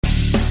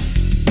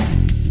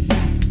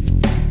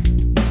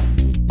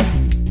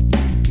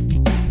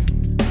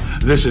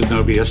This is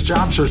No BS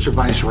Job Search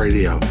Advice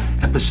Radio,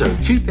 episode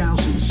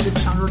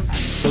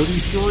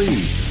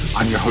 2633.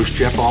 I'm your host,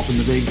 Jeff Altman,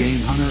 the Big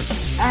Game Hunter,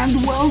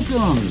 and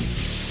welcome.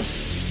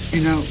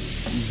 You know,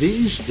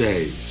 these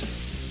days,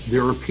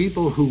 there are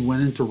people who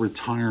went into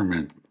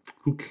retirement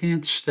who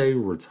can't stay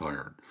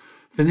retired.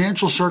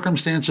 Financial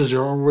circumstances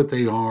are what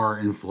they are.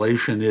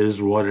 Inflation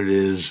is what it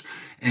is.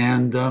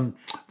 And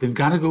they've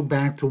got to go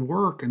back to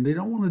work, and they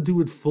don't want to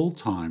do it full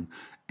time,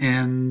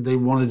 and they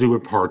want to do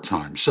it part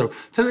time. So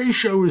today's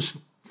show is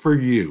for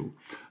you.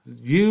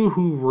 You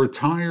who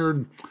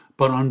retired,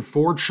 but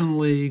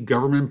unfortunately,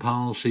 government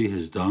policy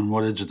has done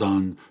what it's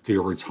done to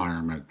your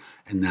retirement,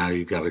 and now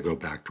you got to go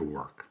back to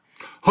work.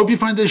 Hope you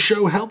find this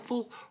show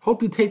helpful.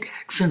 Hope you take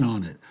action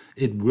on it.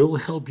 It will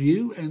help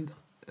you, and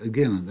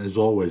again, as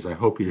always, I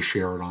hope you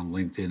share it on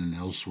LinkedIn and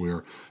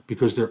elsewhere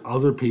because there are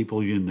other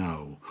people you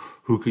know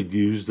who could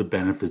use the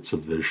benefits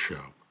of this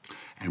show.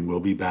 And we'll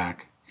be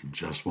back in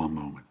just one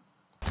moment.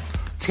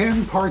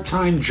 10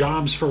 part-time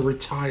jobs for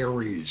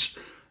retirees.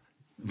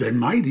 They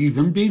might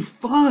even be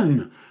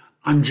fun.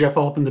 I'm Jeff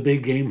Altman, the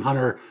Big Game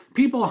Hunter.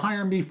 People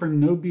hire me for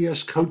no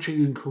BS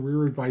coaching and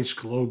career advice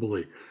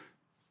globally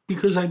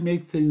because I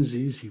make things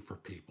easy for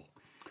people.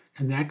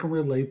 And that can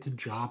relate to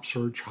job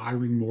search,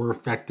 hiring more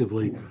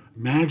effectively,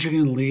 managing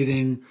and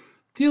leading,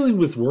 dealing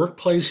with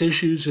workplace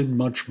issues, and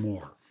much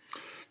more.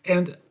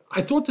 And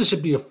I thought this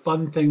would be a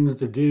fun thing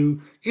to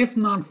do. If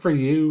not for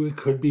you, it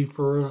could be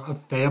for a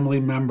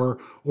family member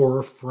or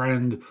a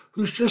friend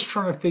who's just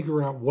trying to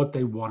figure out what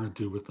they want to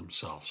do with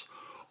themselves.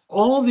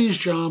 All of these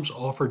jobs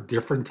offer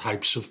different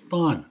types of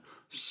fun.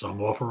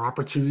 Some offer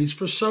opportunities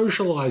for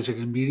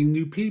socializing and meeting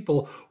new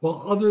people,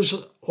 while others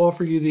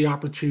offer you the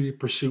opportunity to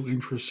pursue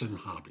interests and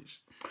hobbies.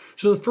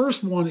 So the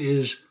first one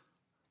is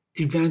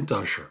event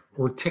usher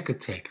or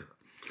ticket taker.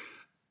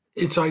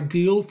 It's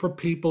ideal for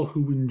people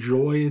who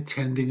enjoy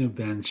attending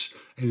events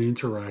and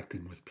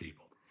interacting with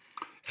people.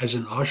 As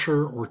an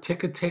usher or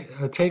ticket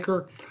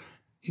taker,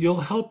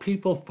 you'll help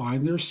people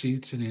find their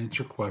seats and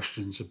answer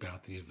questions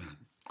about the event.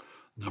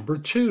 Number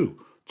 2,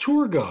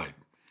 tour guide.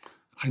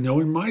 I know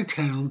in my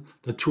town,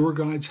 the tour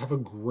guides have a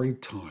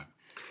great time.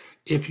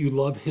 If you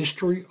love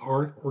history,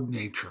 art, or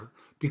nature,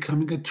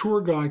 becoming a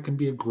tour guide can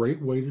be a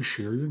great way to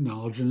share your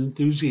knowledge and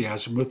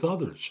enthusiasm with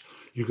others.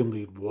 You can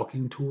lead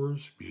walking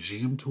tours,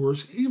 museum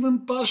tours, even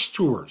bus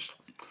tours.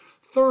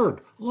 Third,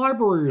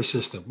 library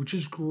assistant, which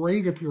is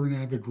great if you're an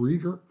avid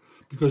reader,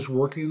 because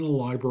working in a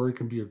library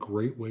can be a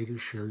great way to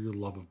share your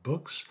love of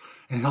books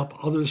and help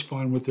others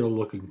find what they're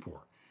looking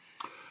for.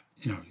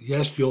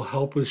 Yes, you'll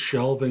help with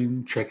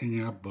shelving,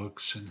 checking out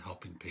books, and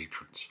helping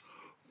patrons.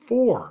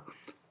 4,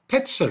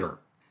 pet sitter.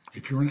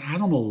 If you're an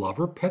animal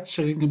lover, pet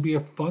sitting can be a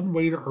fun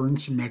way to earn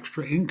some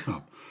extra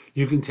income.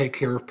 You can take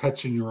care of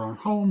pets in your own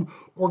home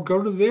or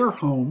go to their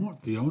home,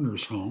 the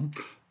owner's home,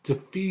 to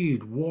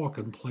feed, walk,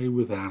 and play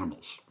with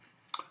animals.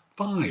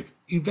 5,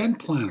 event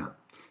planner.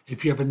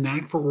 If you have a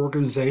knack for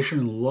organization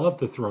and love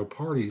to throw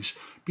parties,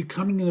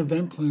 becoming an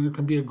event planner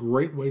can be a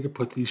great way to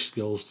put these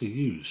skills to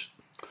use.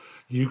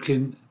 You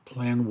can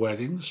plan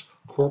weddings,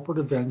 corporate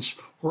events,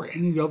 or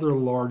any other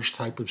large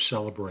type of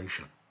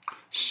celebration.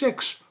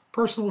 6,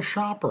 personal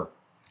shopper.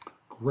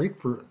 Great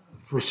for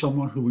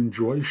someone who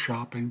enjoys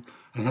shopping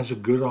and has a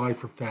good eye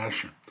for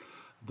fashion.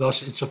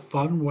 Thus, it's a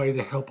fun way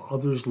to help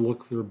others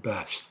look their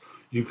best.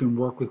 You can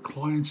work with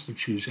clients to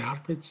choose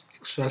outfits,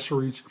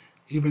 accessories,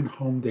 even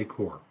home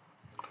decor.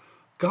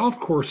 Golf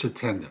course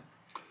attendant.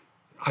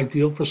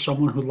 Ideal for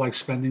someone who likes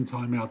spending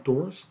time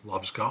outdoors,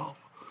 loves golf.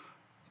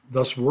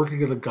 Thus,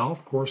 working at a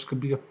golf course can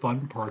be a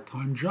fun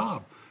part-time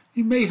job.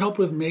 You may help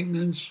with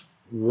maintenance,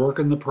 work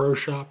in the pro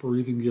shop, or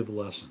even give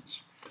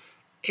lessons.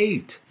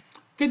 8,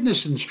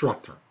 fitness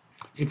instructor.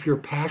 If you're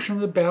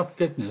passionate about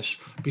fitness,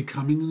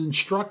 becoming an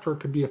instructor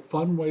can be a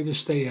fun way to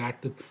stay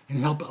active and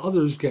help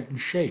others get in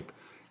shape.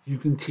 You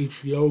can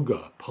teach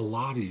yoga,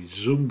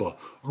 Pilates, Zumba,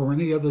 or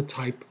any other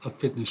type of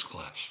fitness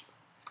class.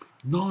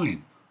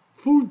 9,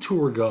 food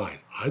tour guide.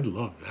 I'd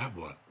love that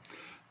one.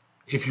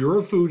 If you're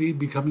a foodie,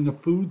 becoming a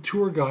food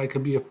tour guide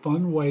can be a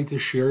fun way to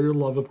share your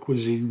love of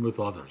cuisine with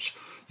others.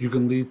 You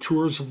can lead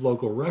tours of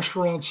local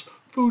restaurants,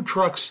 food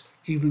trucks,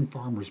 even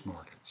farmers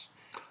markets.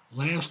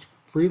 Last,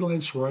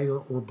 freelance writer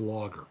or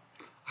blogger.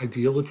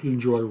 Ideal if you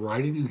enjoy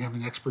writing and have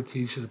an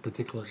expertise in a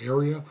particular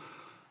area.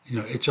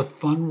 It's a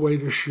fun way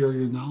to share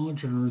your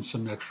knowledge and earn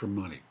some extra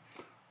money.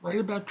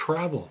 Write about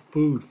travel,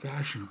 food,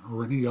 fashion,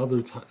 or any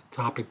other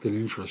topic that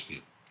interests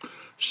you.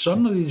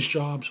 Some of these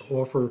jobs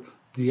offer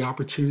the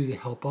opportunity to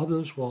help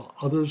others, while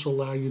others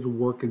allow you to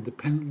work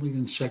independently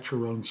and set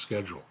your own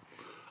schedule.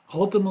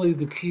 Ultimately,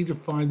 the key to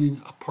finding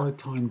a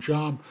part-time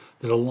job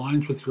that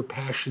aligns with your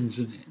passion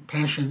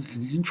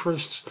and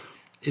interests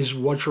is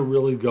what you're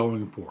really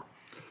going for.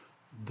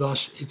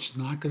 Thus, it's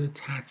not going to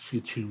tax you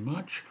too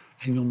much,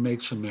 and you'll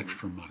make some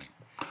extra money.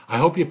 I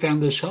hope you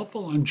found this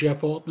helpful. I'm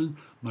Jeff Altman.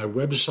 My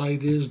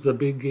website is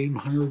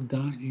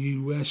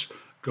thebiggamehunter.us.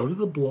 Go to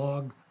the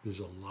blog. There's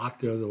a lot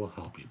there that will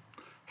help you.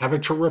 Have a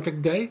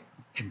terrific day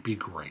and be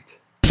great.